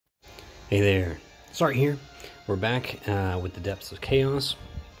Hey there, Start here. We're back with the Depths of Chaos.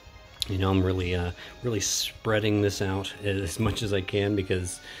 You know, I'm really spreading this out as much as I can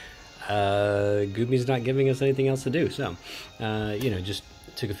because Goopy's not giving us anything else to do. So, you know, just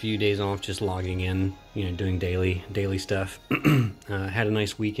took a few days off, just logging in, you know, doing daily stuff. Had a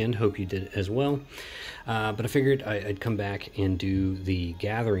nice weekend. Hope you did as well. But I figured I'd come back and do the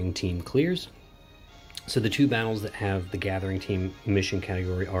Gathering Team clears. So the two battles that have the Gathering Team mission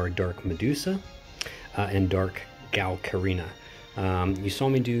category are Dark Medusa and Dark Gaokerena. You saw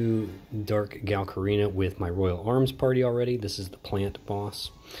me do Dark Gaokerena with my Royal Arms party already. This is the plant boss.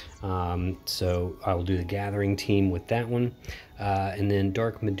 So I will do the Gathering Team with that one. And then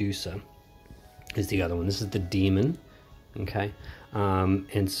Dark Medusa is the other one. This is the demon. Okay.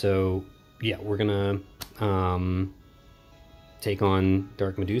 And so, yeah, we're going to take on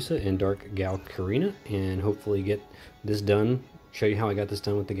Dark Medusa and Dark Gaokerena and hopefully get this done. Show you how I got this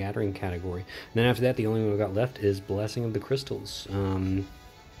done with the Gathering category. And then after that, the only one I've got left is Blessing of the Crystals.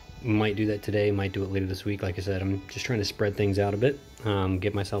 Might do that today, might do it later this week. Like I said, I'm just trying to spread things out a bit,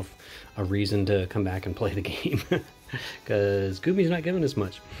 give myself a reason to come back and play the game. Because Goopy's not giving us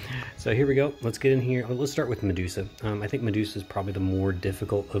much. So here we go. Let's get in here. Let's start with Medusa. I think Medusa is probably the more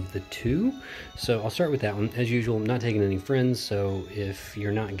difficult of the two. So I'll start with that one. As usual, I'm not taking any friends. So if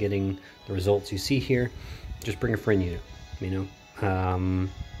you're not getting the results you see here, just bring a friend unit. You know,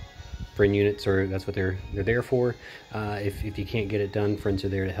 friend units are that's what they're there for. If you can't get it done, friends are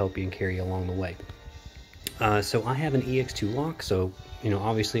there to help you and carry you along the way. So I have an EX2 lock, so you know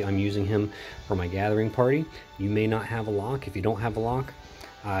obviously I'm using him for my gathering party. You may not have a lock. If you don't have a lock,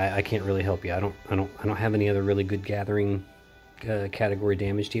 I can't really help you. I don't have any other really good gathering category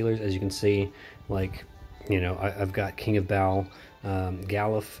damage dealers. As you can see, like you know I've got King of Baal,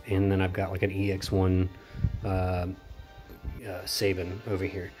 Galuf, and then I've got like an EX1 Sabin over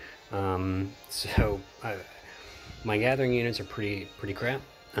here. So my gathering units are pretty crap.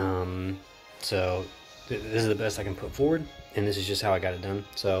 So this is the best I can put forward, and this is just how I got it done.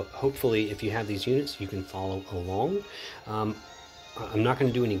 So hopefully if you have these units, you can follow along. I'm not going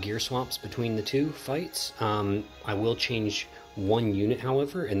to do any gear swaps between the two fights. I will change one unit,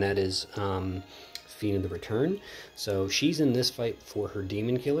 however, and that is Fina the Return. So she's in this fight for her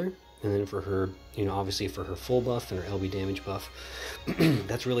Demon Killer, and then for her, you know, obviously for her full buff and her LB damage buff.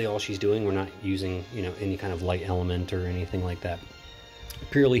 That's really all she's doing. We're not using, you know, any kind of light element or anything like that.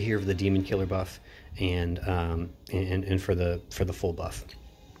 Purely here for the Demon Killer buff and for the full buff.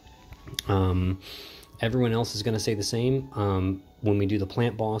 Everyone else is going to say the same. When we do the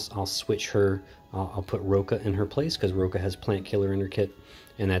plant boss, I'll switch her. I'll put Roca in her place because Roca has Plant Killer in her kit,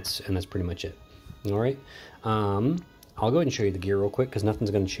 and that's pretty much it. All right. I'll go ahead and show you the gear real quick because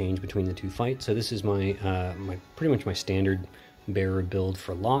nothing's going to change between the two fights. So this is my pretty much my standard bearer build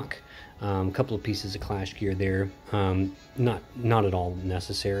for lock. A couple of pieces of clash gear there. Not at all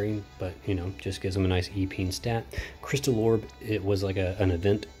necessary, but you know, just gives them a nice EP and stat. Crystal Orb, it was like an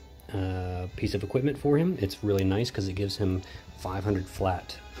event piece of equipment for him. It's really nice because it gives him 500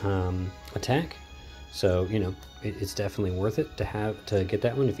 flat attack. So you know, it's definitely worth it to get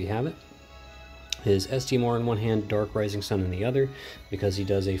that one if you have it. His STMR in one hand, Dark Rising Sun in the other, because he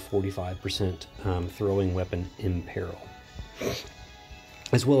does a 45% throwing weapon imperil,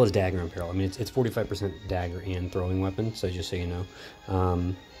 as well as dagger imperil. I mean, it's 45% dagger and throwing weapon, so just so you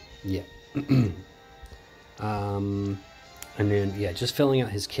know. Yeah. And then, yeah, just filling out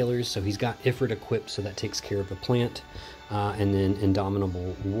his killers. So he's got Ifrit equipped, so that takes care of the plant. And then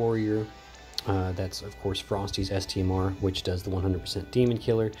Indomitable Warrior. That's, of course, Frosty's STMR, which does the 100% Demon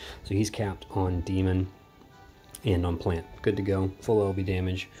Killer. So he's capped on Demon and on Plant. Good to go. Full LB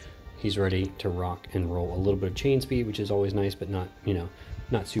damage. He's ready to rock and roll. A little bit of chain speed, which is always nice, but not, you know,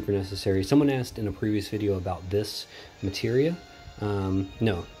 not super necessary. Someone asked in a previous video about this materia.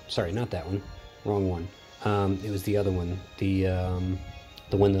 No, sorry, not that one. Wrong one. It was the other one. The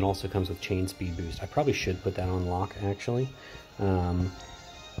one that also comes with chain speed boost. I probably should put that on lock, actually.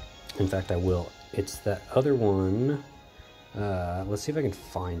 In fact, I will. It's that other one. Let's see if I can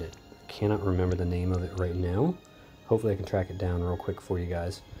find it. I cannot remember the name of it right now. Hopefully I can track it down real quick for you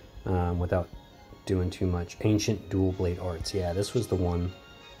guys without doing too much. Ancient Dual Blade Arts. Yeah, this was the one.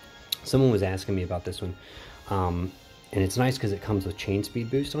 Someone was asking me about this one. And it's nice because it comes with chain speed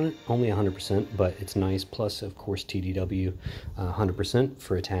boost on it. Only 100%, but it's nice. Plus, of course, TDW 100%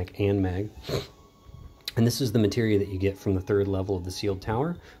 for attack and mag. And this is the materia that you get from the 3rd level of the sealed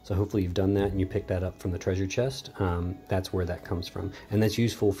tower. So hopefully you've done that and you picked that up from the treasure chest. That's where that comes from. And that's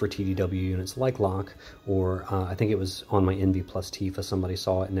useful for TDW units like Locke, or I think it was on my Envy plus Tifa, somebody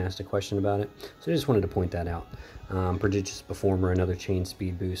saw it and asked a question about it. So I just wanted to point that out. Prodigious Performer, another chain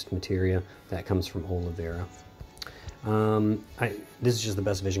speed boost materia. That comes from Olivera. This is just the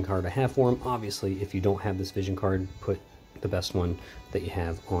best vision card I have for him. Obviously, if you don't have this vision card, put the best one that you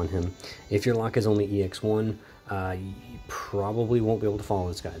have on him. If your lock is only EX1, you probably won't be able to follow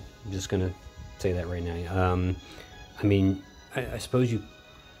this guy. I'm just gonna say that right now. I mean, I suppose you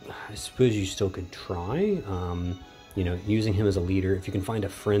still could try. You know, using him as a leader. If you can find a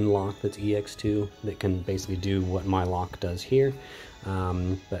friend lock that's EX2 that can basically do what my lock does here.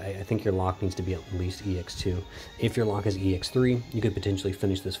 But I think your lock needs to be at least EX2. If your lock is EX3, you could potentially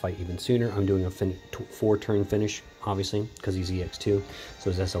finish this fight even sooner. I'm doing a 4-turn finish, obviously, because he's EX2.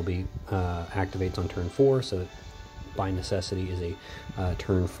 So his SLB activates on turn 4, so by necessity is a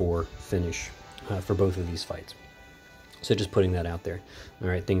turn 4 finish for both of these fights. So just putting that out there. All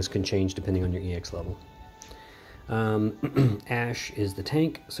right, things can change depending on your EX level. Ash is the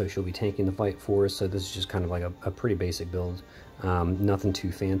tank, so she'll be tanking the fight for us. So this is just kind of like a pretty basic build. Nothing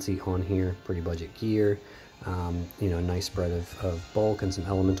too fancy on here. Pretty budget gear. You know, nice spread of bulk and some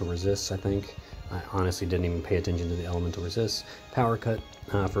elemental resists, I think. I honestly didn't even pay attention to the elemental resists. Power cut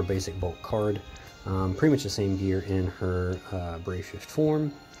for a basic bulk card. Pretty much the same gear in her Brave Shift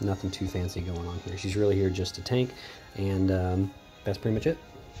form. Nothing too fancy going on here. She's really here just to tank, and that's pretty much it.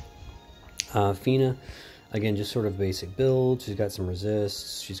 Fina. Again, just sort of basic build. She's got some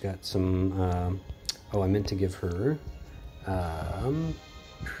resists. She's got some, oh, I meant to give her,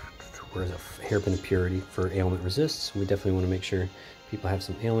 where's a hairpin of purity for ailment resists. We definitely want to make sure people have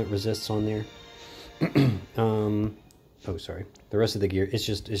some ailment resists on there. Oh, sorry. The rest of the gear, it's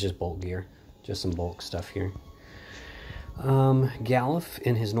just bulk gear. Just some bulk stuff here. Galuf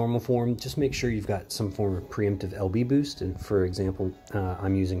in his normal form, just make sure you've got some form of preemptive LB boost. And for example,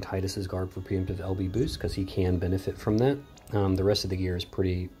 I'm using Titus's garb for preemptive LB boost because he can benefit from that. The rest of the gear is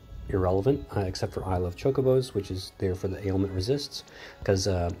pretty irrelevant, except for I Love Chocobos, which is there for the ailment resists, because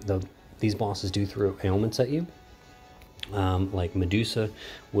these bosses do throw ailments at you. Like Medusa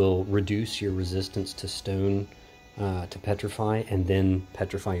will reduce your resistance to stone, to petrify, and then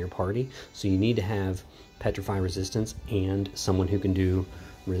petrify your party. So you need to have petrify resistance and someone who can do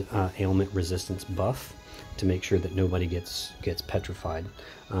ailment resistance buff to make sure that nobody gets petrified.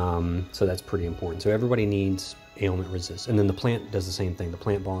 So that's pretty important. So everybody needs ailment resist. And then the plant does the same thing. The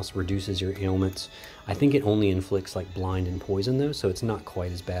plant boss reduces your ailments. I think it only inflicts like blind and poison though, so it's not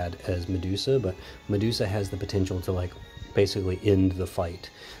quite as bad as Medusa, but Medusa has the potential to like basically end the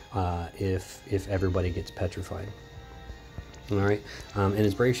fight if everybody gets petrified. All right, in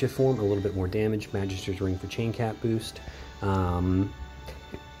his Brave Shift form, a little bit more damage. Magister's Ring for chain cap boost.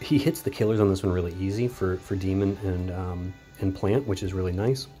 He hits the killers on this one really easy for Demon and Plant, which is really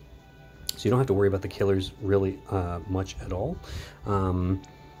nice. So you don't have to worry about the killers really much at all. And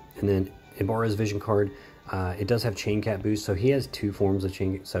then Ibarra's Vision card, it does have chain cap boost, so he has 2 forms of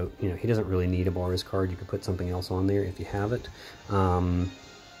chain. So you know he doesn't really need Ibarra's card. You could put something else on there if you have it.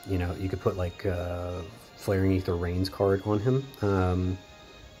 You know, you could put like Flaring Ether Rain's card on him.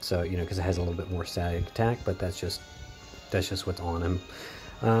 So you know, because it has a little bit more static attack, but that's just what's on him.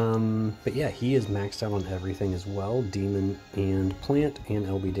 But yeah, he is maxed out on everything as well. Demon and Plant and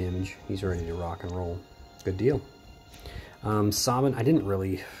LB damage. He's ready to rock and roll. Good deal. Sabin, I didn't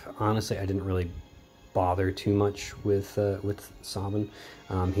really bother too much with Sabin.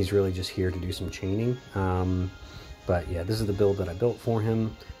 He's really just here to do some chaining. But yeah, this is the build that I built for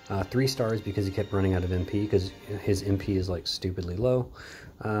him. 3 stars because he kept running out of MP, because his MP is like stupidly low.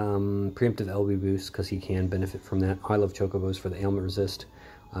 Preemptive LB boost because he can benefit from that. I Love Chocobos for the ailment resist.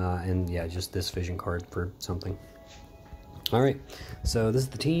 And yeah, just this vision card for something. All right, so this is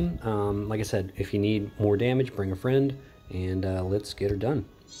the team. Like I said, if you need more damage, bring a friend, and let's get her done.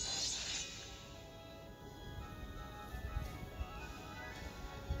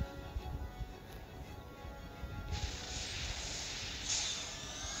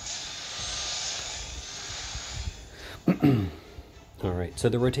 All right, so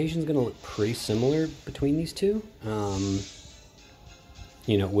the rotation is going to look pretty similar between these two,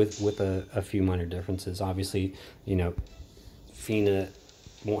 you know, with a few minor differences. Obviously, you know, Fina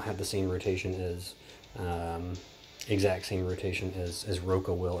won't have the same rotation as, exact same rotation as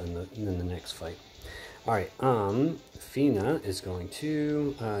Roca will in the next fight. All right, Fina is going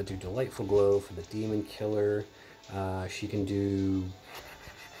to do Delightful Glow for the Demon Killer. She can just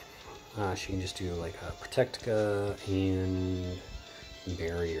do like a Protectica and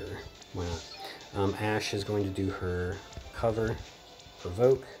Barrier. Why Ash is going to do her cover,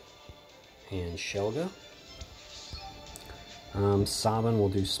 provoke, and Shelga. Sabin will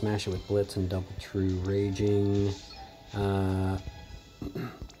do smash it with blitz and double true raging.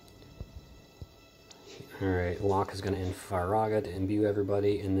 Alright, Locke is going to end Firaga to imbue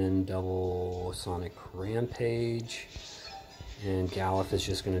everybody, and then double Sonic Rampage. And Galuf is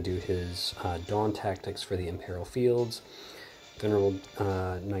just going to do his Dawn Tactics for the Imperil Fields, Venerable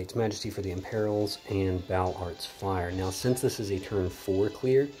Knight's Majesty for the Imperils, and Bal Art's Fire. Now, since this is a turn 4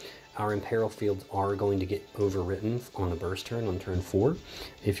 clear, our Imperil Fields are going to get overwritten on a burst turn on turn 4.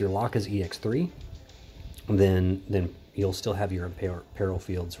 If your lock is EX3, then you'll still have your Imperil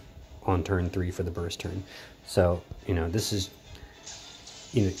Fields on turn 3 for the burst turn. So, this is,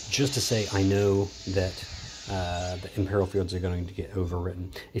 just to say I know that the Imperil Fields are going to get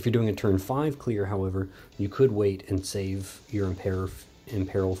overwritten. If you're doing a turn 5 clear, however, you could wait and save your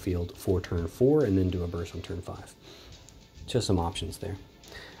Imperil Field for turn 4 and then do a burst on turn 5. Just some options there.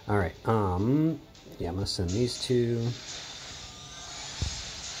 Alright, yeah, I'm going to send these two.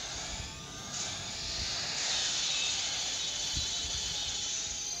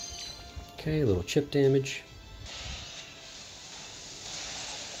 Okay, a little chip damage.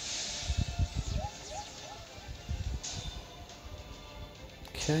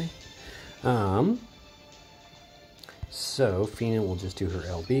 Okay. So Fina will just do her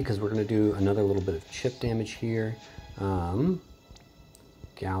LB because we're going to do another little bit of chip damage here. Galuf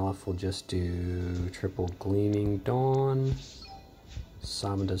will just do triple Gleaming Dawn.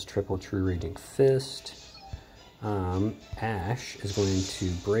 Sabin does triple True Raging Fist. Ash is going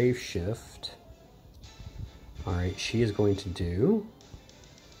to Brave Shift. Alright, she is going to do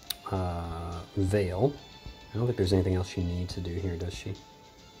Veil. I don't think there's anything else she needs to do here, does she?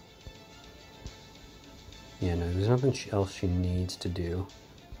 Yeah, no, there's nothing else she needs to do.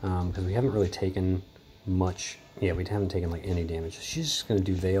 Because we haven't really taken much. Yeah, we haven't taken like any damage. She's just going to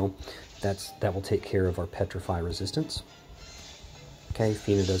do Veil. That will take care of our Petrify resistance. Okay,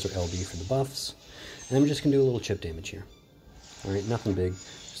 Fina does her LB for the buffs. And I'm just going to do a little chip damage here. Alright, nothing big.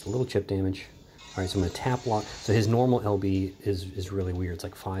 Just a little chip damage. Alright, so I'm going to tap lock. So his normal LB is really weird. It's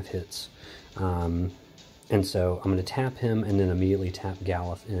like 5 hits. And so I'm going to tap him and then immediately tap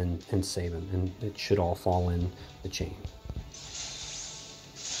Galuf and save him. And it should all fall in the chain.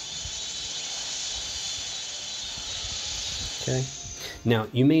 Okay. Now,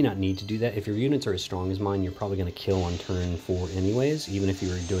 you may not need to do that. If your units are as strong as mine, you're probably going to kill on turn 4 anyways, even if you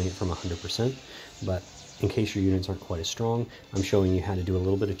were doing it from 100%. But in case your units aren't quite as strong, I'm showing you how to do a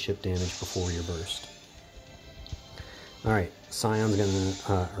little bit of chip damage before your burst. Alright, Scion's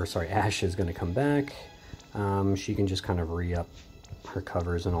gonna, Ash is gonna come back. She can just kind of re-up her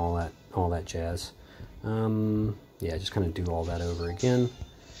covers and all that jazz. Yeah, just kind of do all that over again.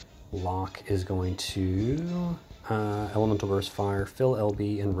 Locke is going to Elemental Burst Fire, Phil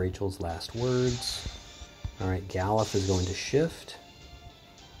LB, and Rachel's Last Words. Alright, Galuf is going to shift.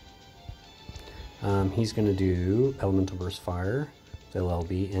 He's going to do Elemental Burst Fire, Phil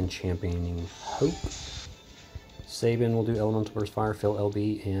LB, and Championing Hope. Sabin will do Elemental Burst Fire, Phil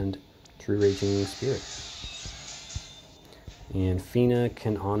LB, and True Raging Spirit. And Fina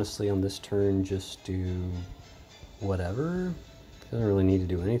can honestly on this turn just do whatever. Doesn't really need to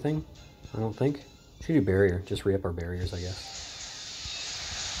do anything, I don't think. She could do Barrier, just re-up our barriers, I guess.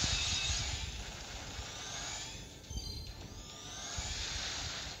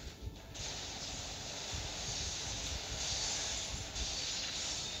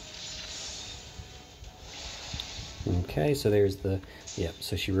 Okay, so there's the, yep,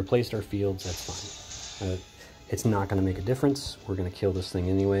 so she replaced our fields, that's fine. It's not going to make a difference. We're going to kill this thing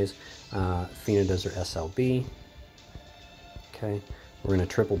anyways. Fina does her SLB. Okay, we're going to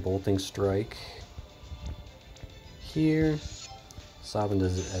triple Bolting Strike here. Sabin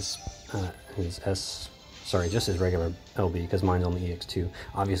does just his regular LB because mine's on the EX2.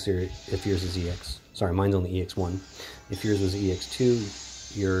 Obviously, if yours is mine's on the EX1. If yours was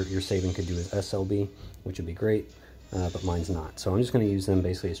EX2, your Sabin could do his SLB, which would be great. But mine's not. So I'm just going to use them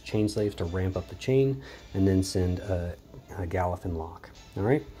basically as chain slaves to ramp up the chain and then send a Galuf and Locke.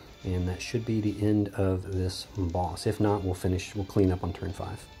 Alright? And that should be the end of this boss. If not, we'll clean up on turn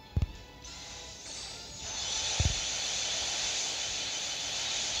 5.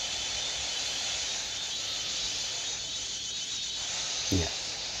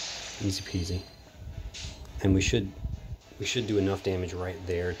 Yeah. Easy peasy. And we should do enough damage right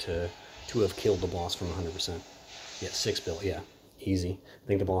there to have killed the boss from 100%. Yeah, 6 billion, yeah, easy. I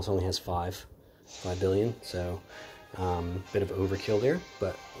think the boss only has 5 billion, so bit of overkill there.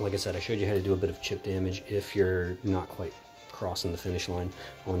 But like I said, I showed you how to do a bit of chip damage if you're not quite crossing the finish line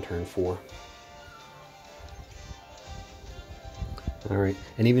on turn 4. All right,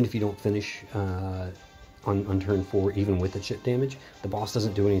 and even if you don't finish on turn 4, even with the chip damage, the boss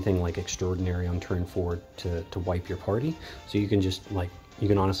doesn't do anything like extraordinary on turn 4 to wipe your party. So you can just you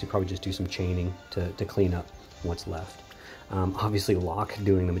can honestly probably just do some chaining to clean up what's left. Obviously Lock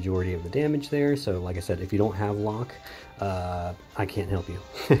doing the majority of the damage there, so like I said, if you don't have Lock, I can't help you.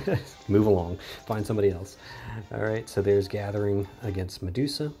 Move along, find somebody else. All right, so there's Gathering against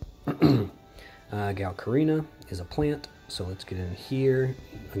Medusa. Gaokerena is a plant, so let's get in here.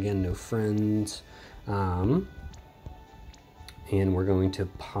 Again, no friends. And we're going to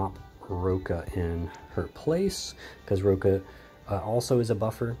pop Roca in her place, because Roca also is a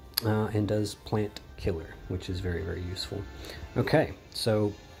buffer and does plant killer, which is very, very useful. Okay,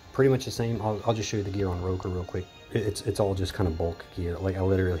 so pretty much the same. I'll just show you the gear on Roca real quick. It's all just kind of bulk gear. Like, I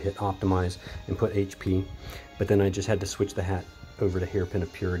literally hit optimize and put HP, but then I just had to switch the hat over to Hairpin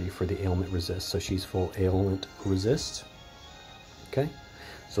of Purity for the ailment resist, so she's full ailment resist. Okay,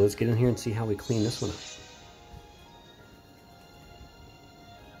 so let's get in here and see how we clean this one up.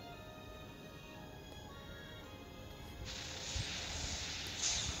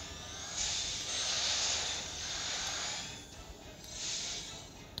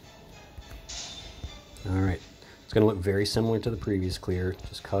 Alright, it's going to look very similar to the previous clear.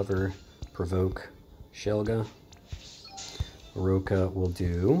 Just cover, provoke, Shelga. Roca will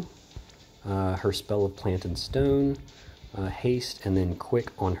do her spell of Plant and Stone, haste, and then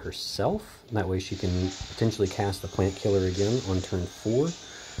quick on herself. That way she can potentially cast the plant killer again on turn 4.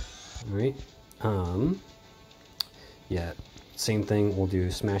 Alright, yeah, same thing. We'll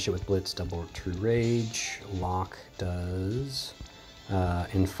do Smash It with Blitz, double True Rage. Lock does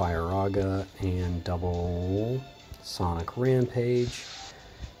Infiraga and double Sonic Rampage.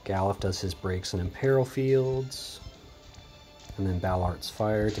 Galuf does his breaks and imperil fields. And then Ballart's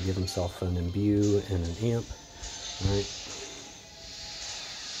Fire to give himself an imbue and an amp. All right.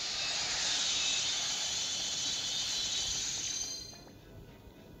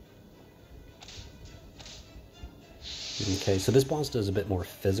 Okay, so this boss does a bit more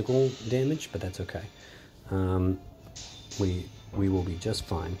physical damage, but that's okay. We will be just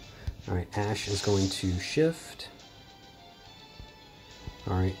fine. All right, Ash is going to shift.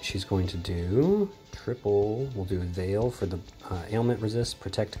 All right, she's going to do triple. We'll do Veil for the ailment resist,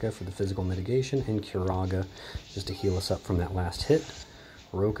 Protectica for the physical mitigation, and Curaga just to heal us up from that last hit.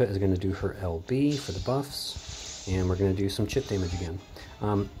 Roca is going to do her LB for the buffs, and we're going to do some chip damage again.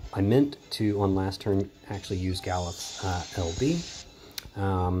 I meant to, on last turn, actually use Galuf's LB.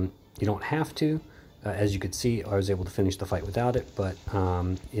 You don't have to. As you could see, I was able to finish the fight without it, but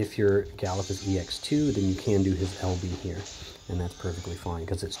if your Galuf is EX2, then you can do his LB here, and that's perfectly fine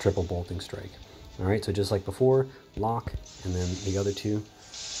because it's triple bolting strike. All right, so just like before, Lock, and then the other two,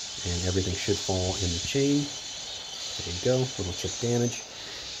 and everything should fall in the chain. There you go, little chip damage.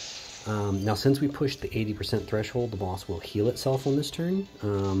 Now, since we pushed the 80% threshold, the boss will heal itself on this turn.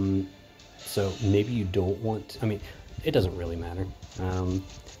 So maybe you don't want, I mean, it doesn't really matter.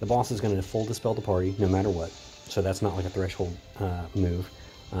 The boss is going to full dispel the party no matter what, so that's not like a threshold move.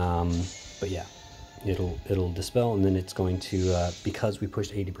 But yeah, it'll dispel, and then it's going to, because we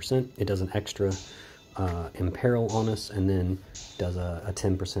pushed 80%, it does an extra imperil on us, and then does a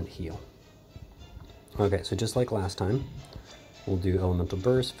 10% heal. Okay, so just like last time, we'll do Elemental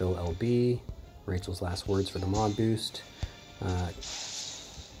Burst, fill LB, Rachel's last words for the mod boost,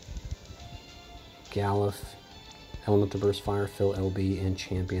 Galuf, Elemental Burst Fire, fill LB, and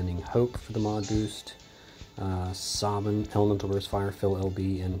Championing Hope for the mod boost. Sabin, Elemental Burst Fire, fill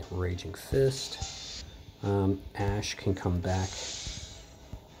LB, and Raging Fist. Ash can come back.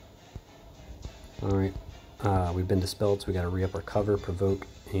 Alright, we've been dispelled, so we gotta re-up our cover, Provoke,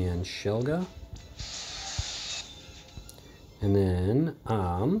 and Shelga. And then,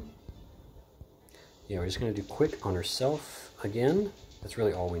 yeah, we're just gonna do quick on herself again. That's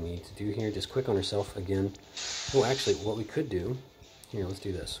really all we need to do here, just quick on herself again. Oh, actually, what we could do, here, let's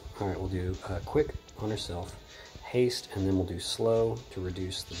do this. All right, we'll do quick on herself, haste, and then we'll do slow to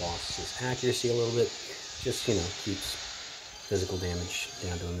reduce the boss's accuracy a little bit. Just, you know, keeps physical damage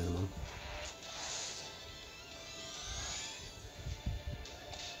down to a minimum.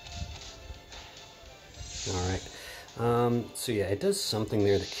 All right, so yeah, it does something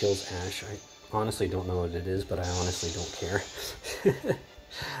there that kills Ash. I honestly don't know what it is, but I honestly don't care.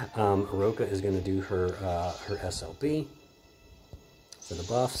 Roca is going to do her her SLB for the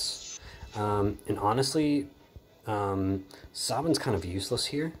buffs, and honestly, Sabin's kind of useless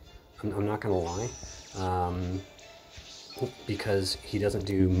here. I'm not going to lie, because he doesn't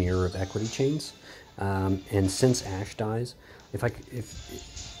do Mirror of Equity chains, and since Ash dies, if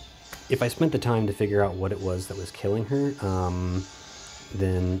I spent the time to figure out what it was that was killing her,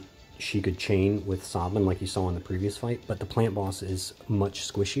 then she could chain with Soblin like you saw in the previous fight, but the plant boss is much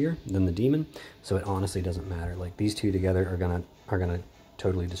squishier than the demon, so it honestly doesn't matter. Like, these two together are gonna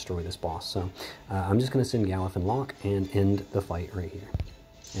totally destroy this boss. So I'm just gonna send Gallifen Lock and end the fight right here,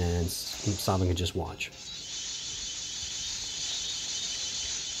 and Soblin can just watch.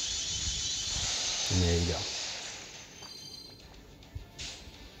 And there you go.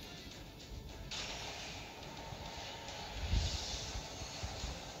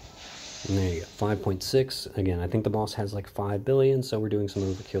 And there you go, 5.6. Again, I think the boss has like 5 billion, so we're doing some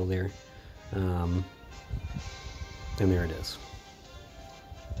overkill there. And there it is.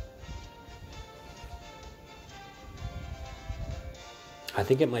 I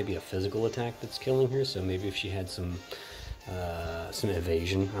think it might be a physical attack that's killing her, so maybe if she had some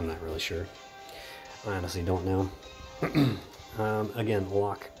evasion, I'm not really sure. I honestly don't know. Again,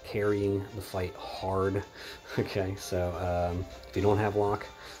 Lock carrying the fight hard. Okay, so if you don't have Lock,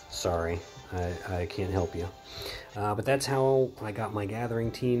 sorry, I can't help you. But that's how I got my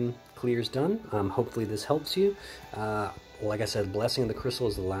gathering team clears done. Hopefully this helps you. Like I said, Blessing of the Crystal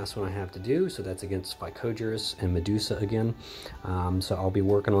is the last one I have to do, so that's against Phycogerus and Medusa again. So I'll be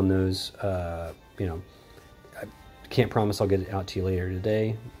working on those, you know, can't promise I'll get it out to you later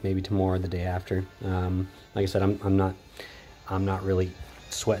today, maybe tomorrow or the day after. Like I said, I'm not really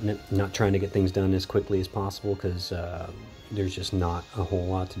sweating it. I'm not trying to get things done as quickly as possible because there's just not a whole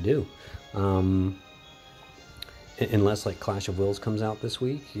lot to do. Unless like Clash of Wills comes out this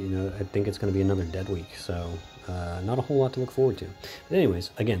week, you know, I think it's going to be another dead week. So not a whole lot to look forward to. But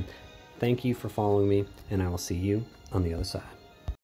anyways, again, thank you for following me, and I will see you on the other side.